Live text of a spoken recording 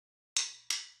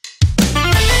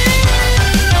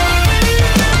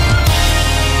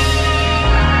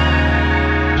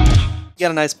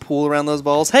got a nice pool around those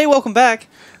balls. Hey, welcome back.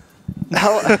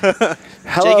 Hello.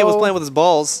 Jacob was playing with his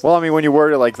balls. Well, I mean, when you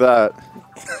word it like that,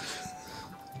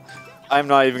 I'm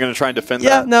not even going to try and defend that.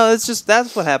 Yeah, no, it's just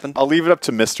that's what happened. I'll leave it up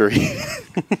to mystery.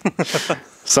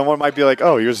 Someone might be like,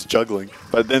 "Oh, he was juggling,"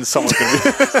 but then someone's going to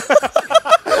be.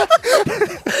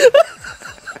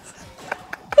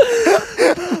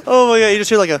 Oh my god! You just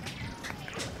hear like a.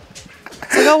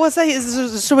 It's like, oh, what's that? Is there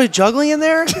somebody juggling in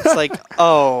there? It's like,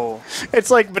 oh.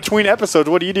 It's like between episodes.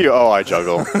 What do you do? Oh, I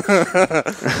juggle.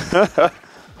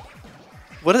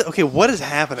 What is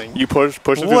happening? You push him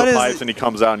through the pipes, and he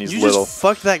comes out, and he's you little. You just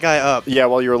fucked that guy up. Yeah,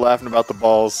 while you were laughing about the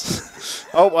balls.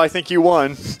 Oh, well, I think you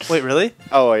won. Wait, really?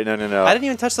 Oh, wait, no. I didn't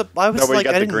even touch the. I was Nobody like,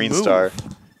 got I the didn't green move. star.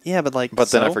 Yeah, but like.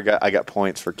 But then I forgot. I got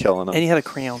points for killing him. And he had a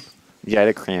crayon. Yeah, I had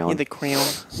a crayon. He had the crayon.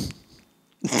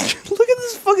 Look at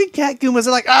this fucking cat Goombas.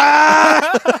 They're like,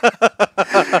 ah!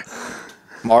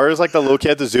 Mario's like the little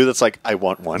kid at the zoo that's like, I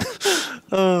want one.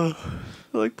 They're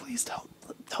like, please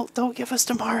don't give us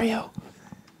to Mario.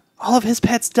 All of his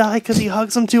pets die because he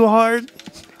hugs them too hard.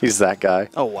 He's that guy.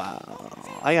 Oh, wow.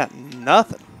 I got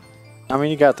nothing. I mean,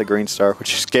 you got the green star,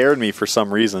 which scared me for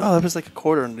some reason. Oh, there was like a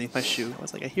quarter underneath my shoe. I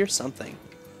was like, I hear something.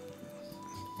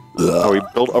 Oh, we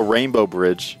built a rainbow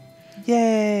bridge.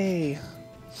 Yay.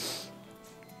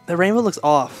 The rainbow looks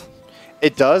off.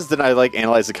 It does. Then I like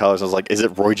analyzed the colors. I was like, is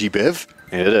it Roy G. Biv?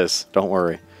 And it is. Don't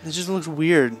worry. It just looks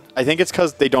weird. I think it's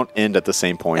because they don't end at the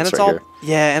same points and it's right all, here.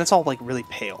 Yeah, and it's all like really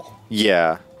pale.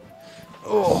 Yeah.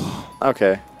 Oh.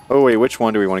 Okay. Oh, wait. Which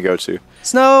one do we want to go to?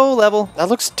 Snow level. That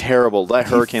looks terrible. That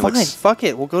hurricane fine. looks... Fuck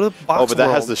it. We'll go to the box Oh, but that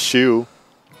world. has the shoe.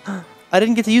 I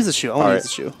didn't get to use the shoe. I want to use the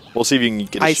shoe. We'll see if you can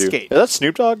get a Ice shoe. skate. Is that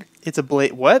Snoop Dogg? It's a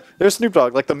blade. What? There's Snoop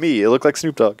Dogg, like the me. It looked like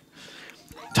Snoop Dogg.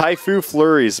 Typhoo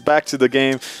Flurries. Back to the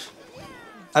game.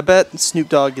 I bet Snoop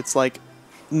Dogg gets like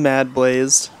mad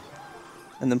blazed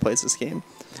and then plays this game.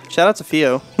 Shout out to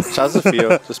Fio. Shout out to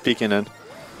Fio, just peeking in.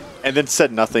 And then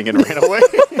said nothing and ran away.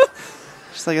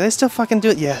 She's like, are they still fucking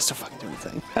doing? Yeah, still fucking doing the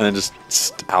thing. And then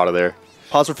just out of there.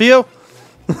 Pause for Fio.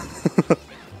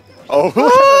 Oh,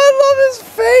 I love his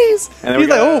face. And He's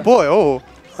like, oh boy, oh.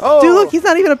 Oh. Dude, look, he's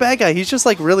not even a bad guy. He's just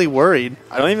like really worried.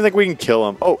 I don't even think we can kill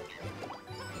him. Oh.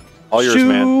 All yours, Shoo.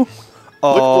 man. Look,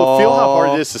 feel how hard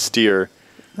it is to steer.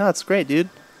 No, it's great, dude.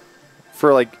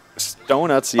 For like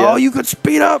donuts, yeah. Oh, you could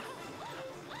speed up.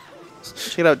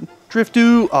 Check it out.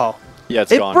 Drift-do. Oh. Yeah,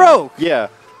 it's it gone. broke. Now. Yeah.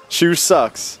 Shoe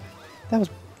sucks. That was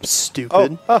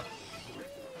stupid. Oh.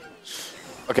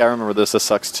 Okay, I remember this. This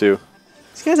sucks too.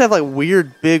 These guys have like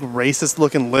weird, big,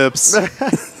 racist-looking lips.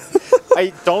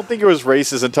 I don't think it was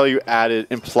racist until you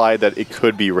implied that it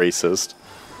could be racist.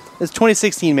 It's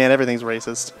 2016, man. Everything's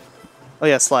racist. Oh,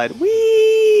 yeah, slide.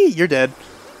 Whee! You're dead.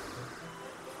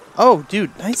 Oh,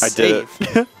 dude, nice save. I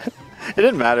did it. It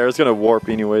didn't matter. It was going to warp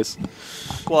anyways.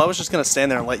 Well, I was just going to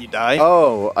stand there and let you die.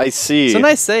 Oh, I see. It's a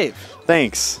nice save.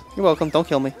 Thanks. You're welcome. Don't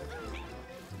kill me.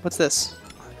 What's this?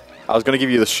 I was going to give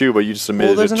you the shoe, but you just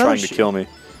admitted to trying to kill me.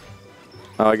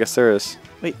 Oh, I guess there is.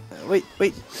 Wait.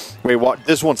 Wait, what?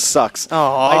 This one sucks.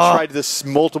 Aww. I tried this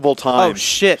multiple times. Oh,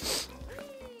 shit.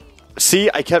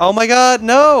 See, I kept... Oh, my God,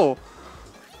 no.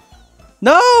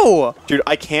 No! Dude,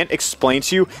 I can't explain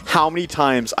to you how many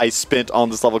times I spent on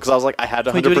this level because I was like, I had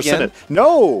to 100% it.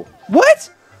 No!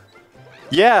 What?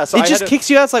 Yeah, so it just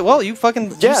kicks you out. It's like, well, you fucking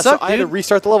you suck, so I had to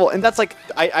restart the level. And that's like,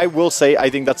 I will say,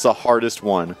 I think that's the hardest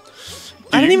one. Dude,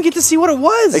 I didn't even get to see what it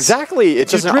was. Exactly.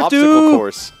 It's just an obstacle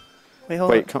course. Wait,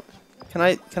 hold on. Can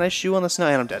I shoe on the snow?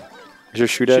 And I'm dead. Is your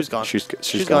shoe dead? Shoe's gone.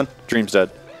 She's gone. Dream's dead.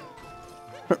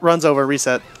 Runs over,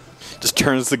 reset. Just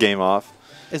turns the game off.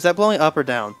 Is that blowing up or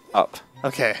down? Up.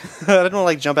 Okay. I didn't want to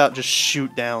like jump out and just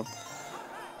shoot down.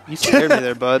 You scared me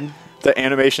there, bud. The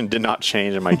animation did not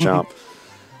change in my jump.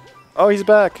 Oh, he's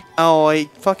back. Oh, I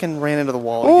fucking ran into the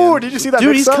wall Oh, again. did you see that?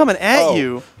 Dude, he's coming at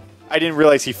you. I didn't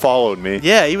realize he followed me.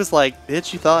 Yeah, he was like,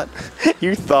 bitch, you thought.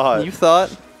 You thought. You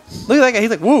thought. Look at that guy. He's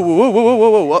like, whoa, whoa, whoa, whoa, whoa,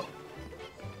 whoa, whoa.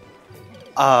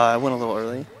 I went a little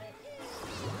early.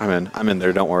 I'm in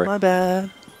there, don't worry. My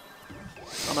bad.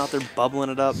 I'm out there bubbling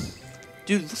it up.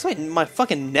 Dude, looks like my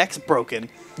fucking neck's broken.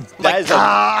 That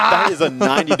is a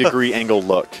 90-degree angle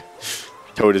look.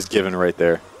 Toad is given right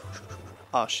there.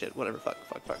 Oh, shit. Whatever. Fuck.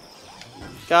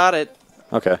 Got it.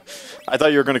 Okay. I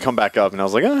thought you were going to come back up, and I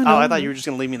was like, oh, no. Oh, I thought you were just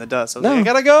going to leave me in the dust. I was like, I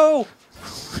gotta go.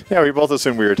 Yeah, we both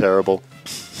assumed we were terrible.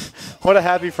 What a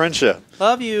happy friendship.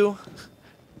 Love you.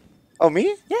 Oh,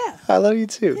 me? Yeah. I love you,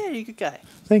 too. Yeah, you're a good guy.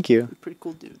 Thank you. You're a pretty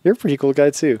cool dude. You're a pretty cool guy,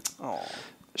 too. Oh.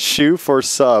 Shoe for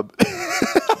sub.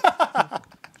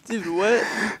 Dude, what?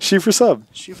 Shoe for sub.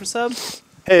 Shoe for sub?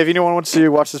 Hey, if anyone wants to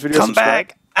watch this video, Come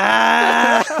back.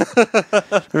 Ah!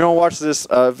 If you want to watch this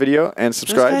video and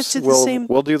subscribe, guys did the we'll same-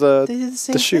 we'll do They did the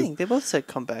same shoot. thing. They both said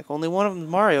come back. Only one of them,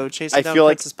 Mario, chasing I down feel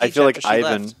like Princess Peach after she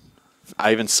left.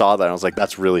 I even saw that and I was like,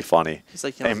 that's really funny. It's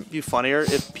like, you know, it'd be funnier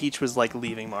if Peach was like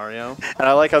leaving Mario. And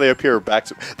I like how they appear back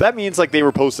to that means like they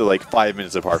were posted like 5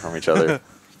 minutes apart from each other.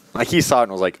 Like he saw it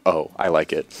and was like, oh, I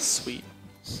like it. Sweet.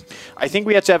 I think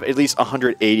we have to have at least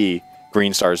 180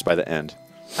 green stars by the end.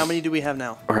 How many do we have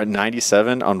now? We're at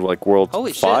 97 on like world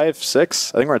Holy 5,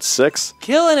 6. I think we're at 6.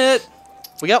 Killing it!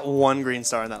 We got 1 green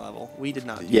star in that level. We did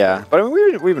not do Yeah, that. but I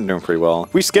mean, we've been doing pretty well.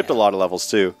 We skipped a lot of levels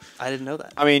too. I didn't know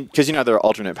that. I mean, because you know there are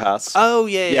alternate paths. Oh,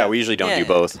 yeah. Yeah, we usually don't do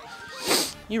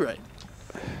both. You're right.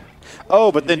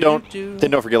 Oh, but then don't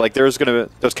forget, like those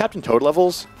Captain Toad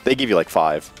levels, they give you like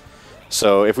 5.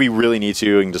 So if we really need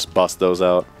to, we can just bust those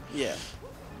out. Yeah.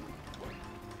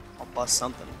 I'll bust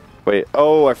something. Wait,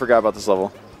 oh, I forgot about this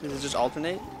level. Does it just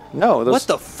alternate? No, those, What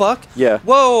the fuck? Yeah.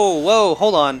 Whoa,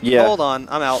 hold on. Yeah. Hold on.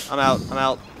 I'm out.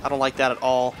 I don't like that at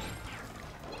all.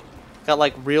 Got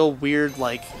like real weird,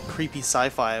 like creepy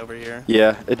sci-fi over here.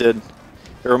 Yeah, it did.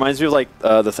 It reminds me of like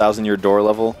the 1,000-Year Door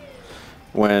level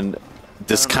when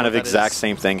this kind of exact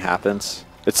same thing happens.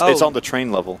 It's on the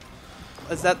train level.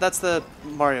 Is that's the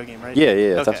Mario game, right?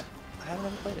 Yeah. Okay. I haven't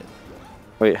ever played it.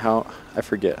 Wait, how? I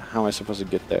forget. How am I supposed to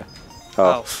get there?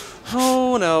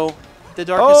 Oh no. The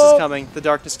darkness is coming. The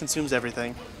darkness consumes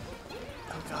everything.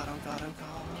 Oh god.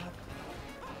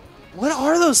 What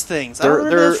are those things? I don't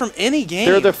remember those from any game.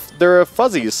 They're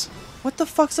fuzzies. What the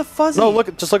fuck's a fuzzy? No,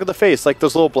 just look at the face. Like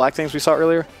those little black things we saw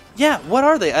earlier. Yeah, what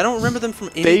are they? I don't remember them from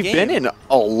any game. They've been in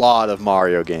a lot of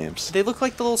Mario games. They look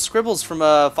like the little scribbles from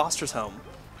Foster's Home.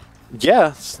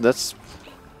 Yeah, that's...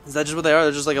 Is that just what they are?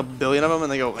 They're just like a billion of them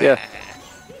and they go... Yeah.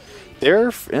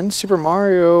 They're in Super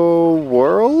Mario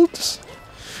World.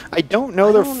 I don't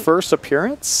know their first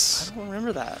appearance. I don't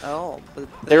remember that at all. But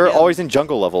they're always in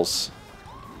jungle levels.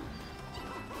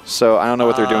 So I don't know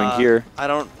what they're doing here. I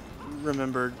don't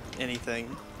remember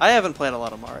anything. I haven't played a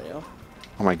lot of Mario.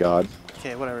 Oh my god.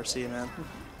 Okay, whatever. See you, man.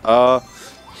 I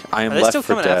am Are they left still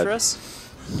for coming dead. after us?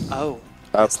 Oh.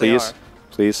 Yes, please.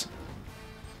 Please.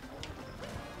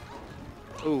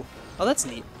 Ooh. Oh, that's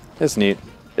neat. It's neat.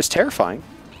 It's terrifying,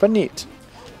 but neat.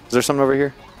 Is there something over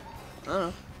here? I don't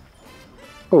know.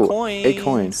 Oh, Coins. 8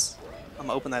 coins. I'm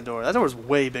gonna open that door. That door's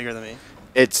way bigger than me.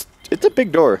 It's a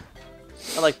big door.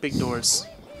 I like big doors.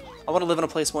 I want to live in a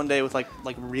place one day with like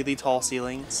really tall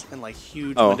ceilings and like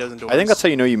huge Oh, windows and doors. I think that's how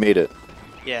you know you made it.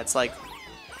 Yeah, it's like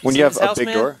When you have a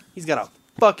big door. He's got a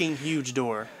fucking huge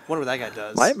door. Wonder what that guy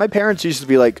does. My parents used to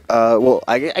be like, well,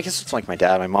 I guess it's like my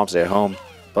dad. My mom stayed at home,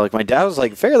 but like my dad was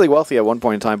like fairly wealthy at one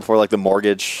point in time before like the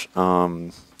mortgage,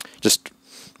 just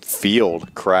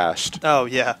field crashed. Oh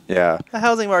yeah. Yeah. The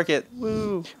housing market.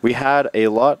 Woo. We had a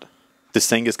lot. This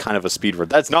thing is kind of a speed run.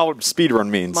 That's not what speedrun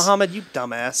means. Muhammad, you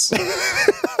dumbass.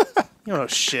 You don't know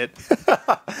shit.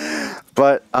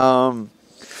 But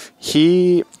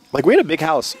we had a big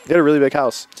house. We had a really big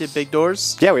house. Did big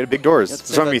doors? Yeah, we had big doors.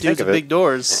 That's what made me think of it. Big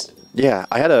doors. Yeah,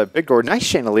 I had a big door, nice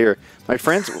chandelier. My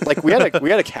friends, like we had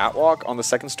a catwalk on the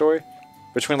second story,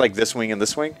 between like this wing and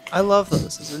this wing. I love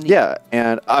those. Those are neat. Yeah,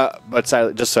 and but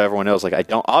just so everyone knows, like I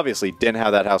didn't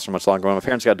have that house for much longer. When my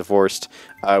parents got divorced,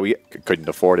 we couldn't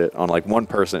afford it on like one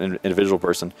person, individual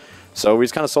person. So we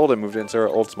just kind of sold it, and moved into our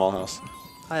old small house.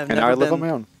 And now I live on my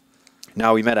own.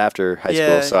 Now we met after high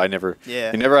school, so I never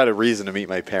had a reason to meet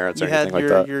my parents or anything like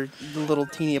that. You had your little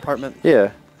teeny apartment.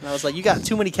 Yeah. And I was like, you got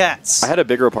too many cats. I had a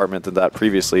bigger apartment than that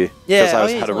previously because I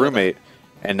had a roommate,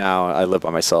 and now I live by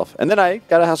myself. And then I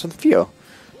got a house with Theo,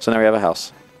 so now we have a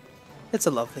house. It's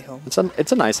a lovely home.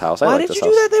 It's a nice house. Why did you do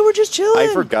that? They were just chilling.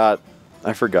 I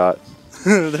forgot.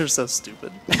 They're so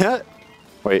stupid.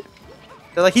 Wait.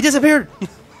 They're like, he disappeared.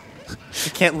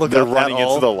 You can't look They're up running at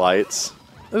all. into the lights.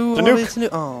 Ooh, Tanuke.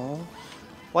 Oh.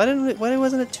 Why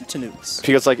wasn't it 2 Tanukes?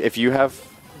 Because like if you have,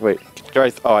 wait,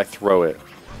 I throw it.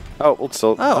 Oh, well,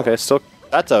 still okay. Still,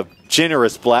 that's a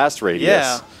generous blast radius.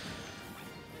 Yeah.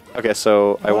 Okay,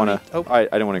 so I want to. I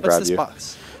didn't want to grab you.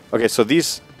 Box? Okay, so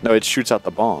it shoots out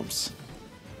the bombs,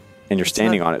 and you're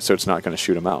standing on it, so it's not going to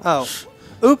shoot them out. Oh,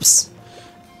 oops.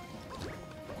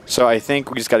 So I think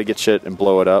we just got to get shit and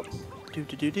blow it up.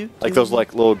 Like those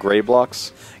like little gray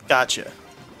blocks. Gotcha.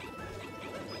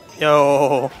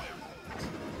 Yo.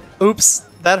 Oops,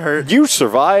 that hurt. You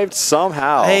survived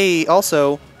somehow. Hey,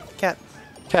 also, cat.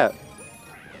 Cat.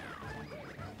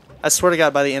 I swear to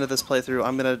God, by the end of this playthrough,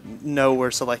 I'm gonna know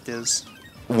where select is.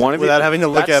 Without having to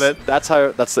look at it. That's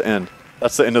the end.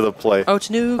 That's the end of the play. Oh,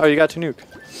 Tanuke. Oh, you got Tanuke.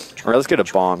 All right, let's get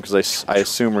a bomb because I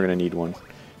assume we're gonna need one.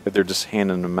 If they're just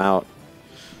handing them out,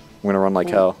 I'm gonna run like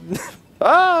hell.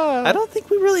 Ah! I don't think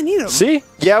we really need them. See?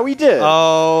 Yeah, we did.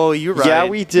 Oh, you're right. Yeah,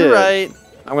 we did. You're right.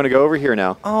 I'm going to go over here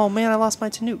now. Oh, man, I lost my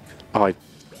Tanuki. Oh,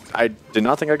 I did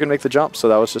not think I could make the jump, so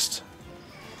that was just...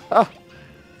 Ah.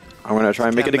 I'm going to try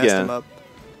and make it again. I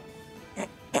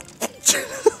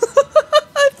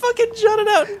fucking jutted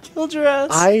out and killed your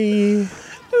ass. It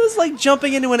was like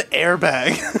jumping into an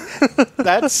airbag.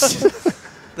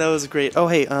 That was great. Oh,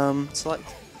 hey, select.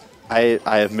 I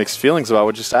have mixed feelings about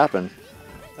what just happened.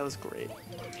 That was great.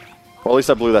 Well, at least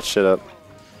I blew that shit up.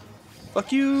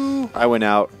 Fuck you. I went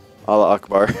out. Allah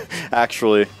Akbar.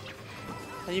 Actually.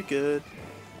 Are you good?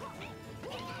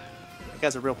 That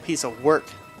guy's a real piece of work.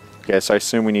 Okay, so I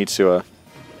assume we need to...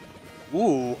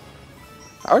 Ooh.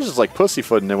 I was just like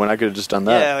pussyfooting it when I could have just done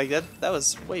that. Yeah, like that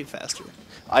was way faster.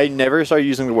 I never started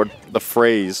using the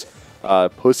phrase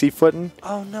pussyfooting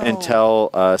until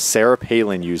Sarah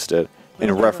Palin used it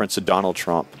in reference to Donald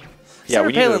Trump.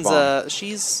 Sarah Palin's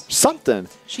she's something.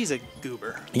 She's a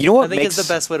goober. You know what I think it's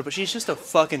the best way to put. She's just a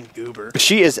fucking goober.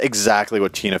 She is exactly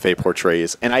what Tina Fey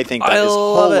portrays, and I think that is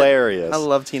hilarious. I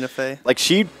love Tina Fey. Like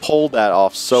she pulled that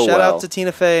off so well. Shout out to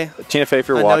Tina Fey. Tina Fey, if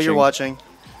you're watching. watching. I know you're watching.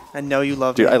 I know you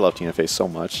love Dude, me. I love Tina Fey so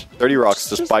much. 30 Rock's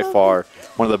just by far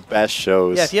one of the best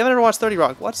shows. Yeah, if you haven't ever watched 30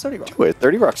 Rock, watch 30 Rock. Do it.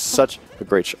 30 Rock's such a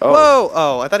great show. Oh. Whoa!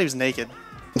 Oh, I thought he was naked.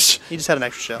 He just had an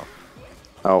extra shell.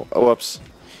 Oh, whoops.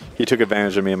 He took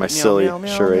advantage of me and my silly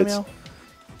charades.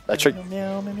 That trick.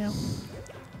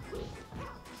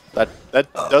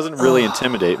 That doesn't really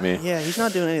intimidate me. Yeah, he's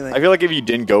not doing anything. I feel like if you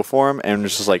didn't go for him and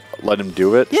just like let him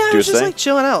do it, yeah, do he's his just thing. like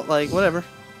chilling out, like whatever.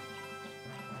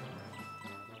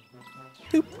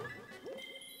 Boop.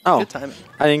 Oh, good timing.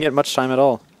 I didn't get much time at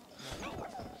all.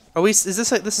 Are we? Is this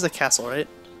this is a castle, right?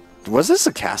 Was this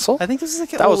a castle? I think this is a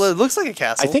castle. Well, it looks like a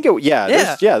castle. I think it.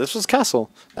 Yeah. This was a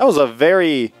castle. That was a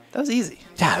very. That was easy.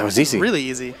 Yeah, that was easy. Really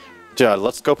easy. Yeah,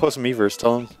 let's go post some Evers.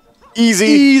 Tell him. Easy.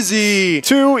 Easy.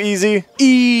 Too easy.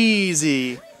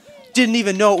 Easy. Didn't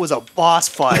even know it was a boss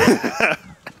fight.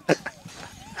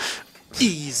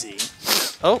 Easy.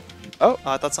 Oh.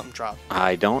 I thought something dropped.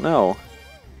 I don't know.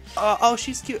 Oh,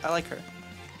 she's cute. I like her.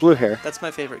 Blue hair. That's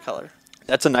my favorite color.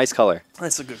 That's a nice color.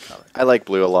 That's a good color. I like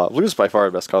blue a lot. Blue is by far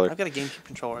the best color. I've got a GameCube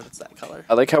controller that's that color.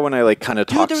 I like how when I like kind of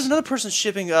talk. Dude, there was another person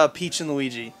shipping Peach and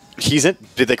Luigi. He's in.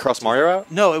 Did they cross Mario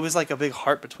out? No, it was like a big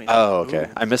heart between them. Oh, okay.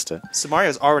 Ooh. I missed it. So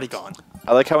Mario's already gone.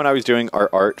 I like how when I was doing our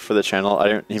art for the channel, I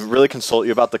didn't even really consult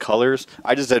you about the colors.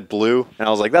 I just did blue, and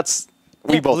I was like, "That's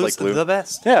we both like blue." The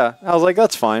best. Yeah, I was like,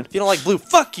 "That's fine." If you don't like blue,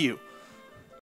 fuck you.